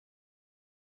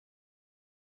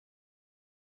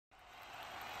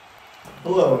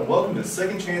Hello and welcome to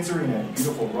Second Chance Arena in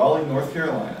beautiful Raleigh, North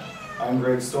Carolina. I'm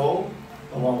Greg Stoll,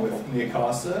 along with Nia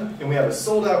Costa, and we have a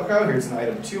sold-out crowd here tonight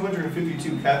of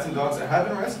 252 cats and dogs that have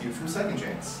been rescued from Second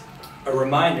Chance. A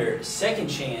reminder, Second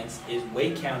Chance is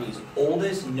Wake County's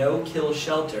oldest no-kill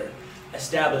shelter,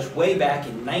 established way back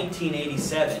in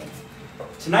 1987.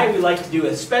 Tonight we'd like to do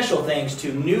a special thanks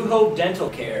to New Hope Dental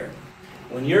Care.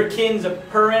 When your kitten's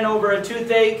purring over a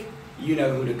toothache, you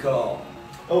know who to call.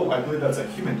 Oh, I believe that's a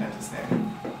human dentist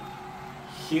name.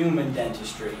 Human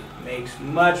dentistry makes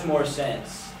much more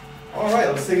sense. Alright,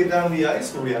 let's take it down to the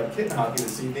ice where we have kitten hockey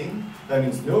this evening. That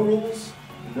means no rules,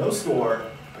 no score,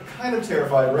 a kind of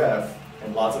terrified ref,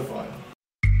 and lots of fun.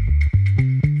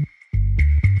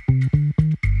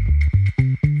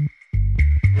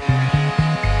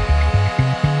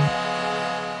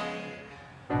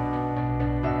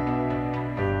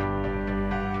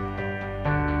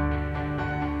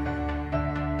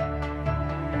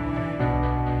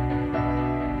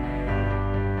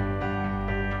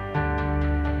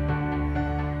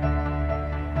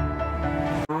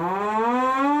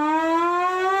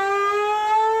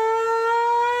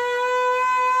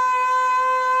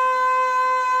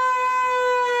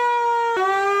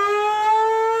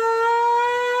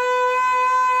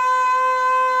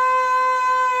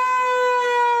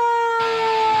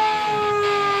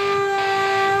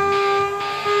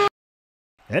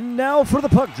 And now for the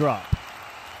puck drop.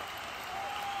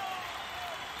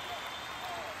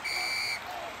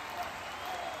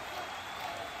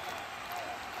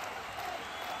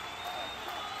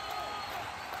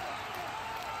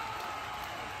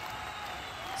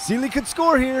 Seeley could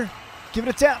score here. Give it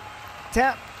a tap,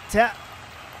 tap, tap.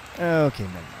 Okay,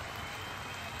 never mind.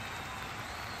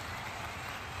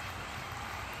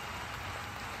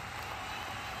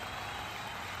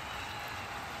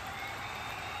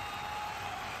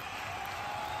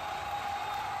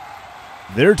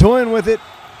 They're toying with it.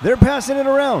 They're passing it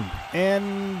around.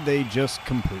 And they just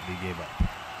completely gave up.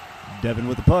 Devin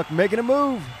with the puck, making a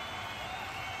move.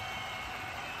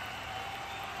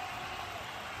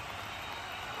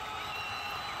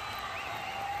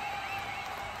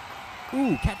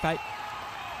 Ooh, cat fight.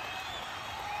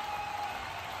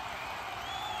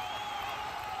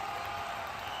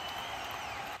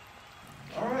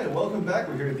 Alright, welcome back.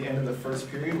 We're here at the end of the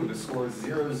first period with the score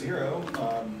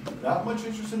 0-0. Not much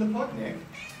interest in the puck, Nick.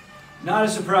 Not a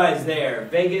surprise there.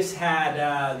 Vegas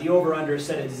had the over-under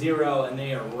set at 0, and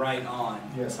they are right on.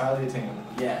 Yes, highly attainable.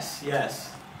 Yes,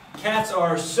 yes. Cats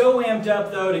are so amped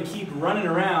up, though, to keep running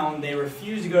around, they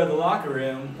refuse to go to the locker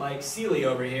room, like Seeley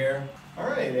over here.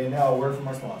 Alright, and now a word from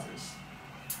our sponsors.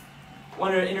 I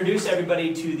want to introduce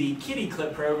everybody to the Kitty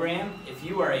Clip program. If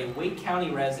you are a Wake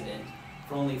County resident,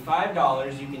 for only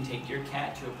 $5, you can take your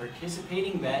cat to a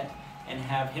participating vet and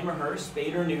have him or her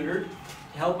spayed or neutered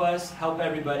to help us help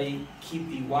everybody keep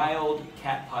the wild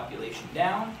cat population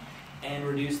down and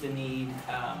reduce the need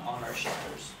on our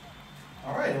shelters.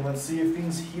 Alright, and let's see if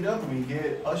things heat up and we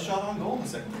get a shot on goal in the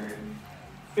second period.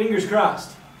 Fingers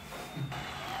crossed.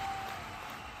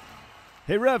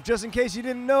 Hey, ref, just in case you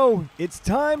didn't know, it's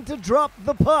time to drop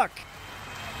the puck.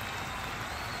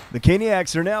 The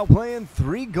Caniacs are now playing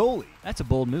 3 goalie. That's a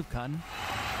bold move, Cotton.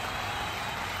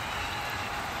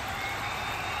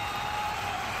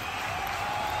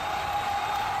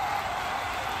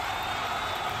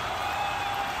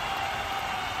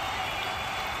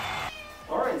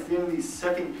 Alright, it's the end of the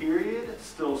second period,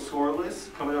 still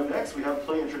scoreless. Coming up next, we have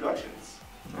play introductions.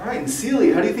 Alright, and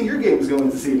Seeley, how do you think your game is going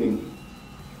this evening?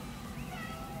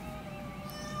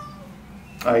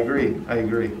 I agree.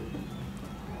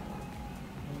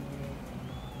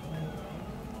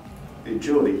 The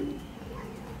agility.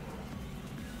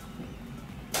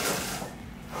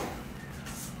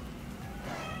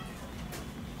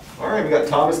 Alright, we got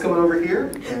Thomas coming over here,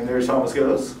 and there's Thomas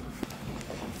goes.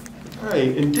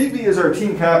 Alright, and Digby is our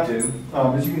team captain.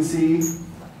 As you can see,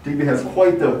 Digby has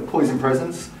quite the poison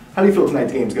presence. How do you feel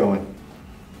tonight's game's going?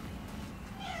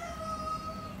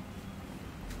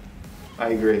 I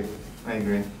agree.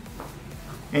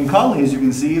 And Conley, as you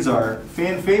can see, is our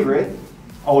fan favorite,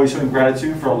 always showing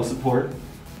gratitude for all the support.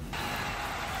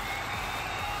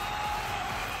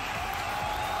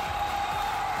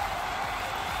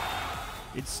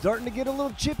 It's starting to get a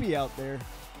little chippy out there.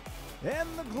 And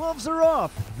the gloves are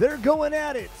off. They're going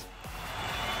at it.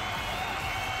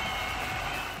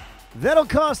 That'll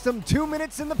cost them 2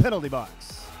 minutes in the penalty box.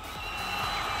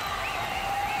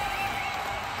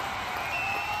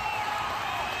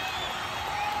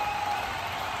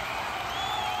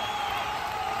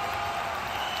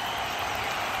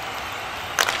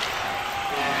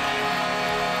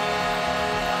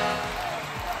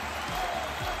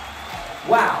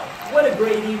 Wow, What a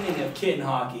great evening of kitten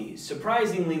hockey.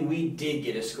 Surprisingly, we did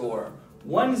get a score.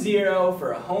 1-0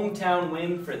 for a hometown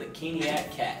win for the Caniac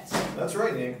Cats. That's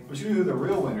right, Nick. But you know who the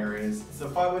real winner is? It's the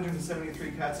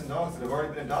 573 cats and dogs that have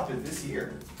already been adopted this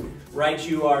year. Right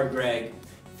you are, Greg.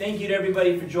 Thank you to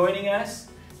everybody for joining us.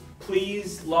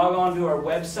 Please log on to our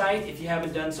website if you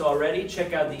haven't done so already.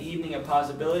 Check out the Evening of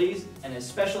Possibilities. And a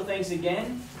special thanks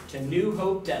again to New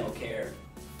Hope Dental Care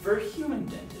for human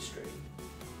dentistry.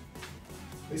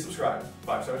 Please subscribe.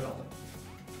 5 stars only.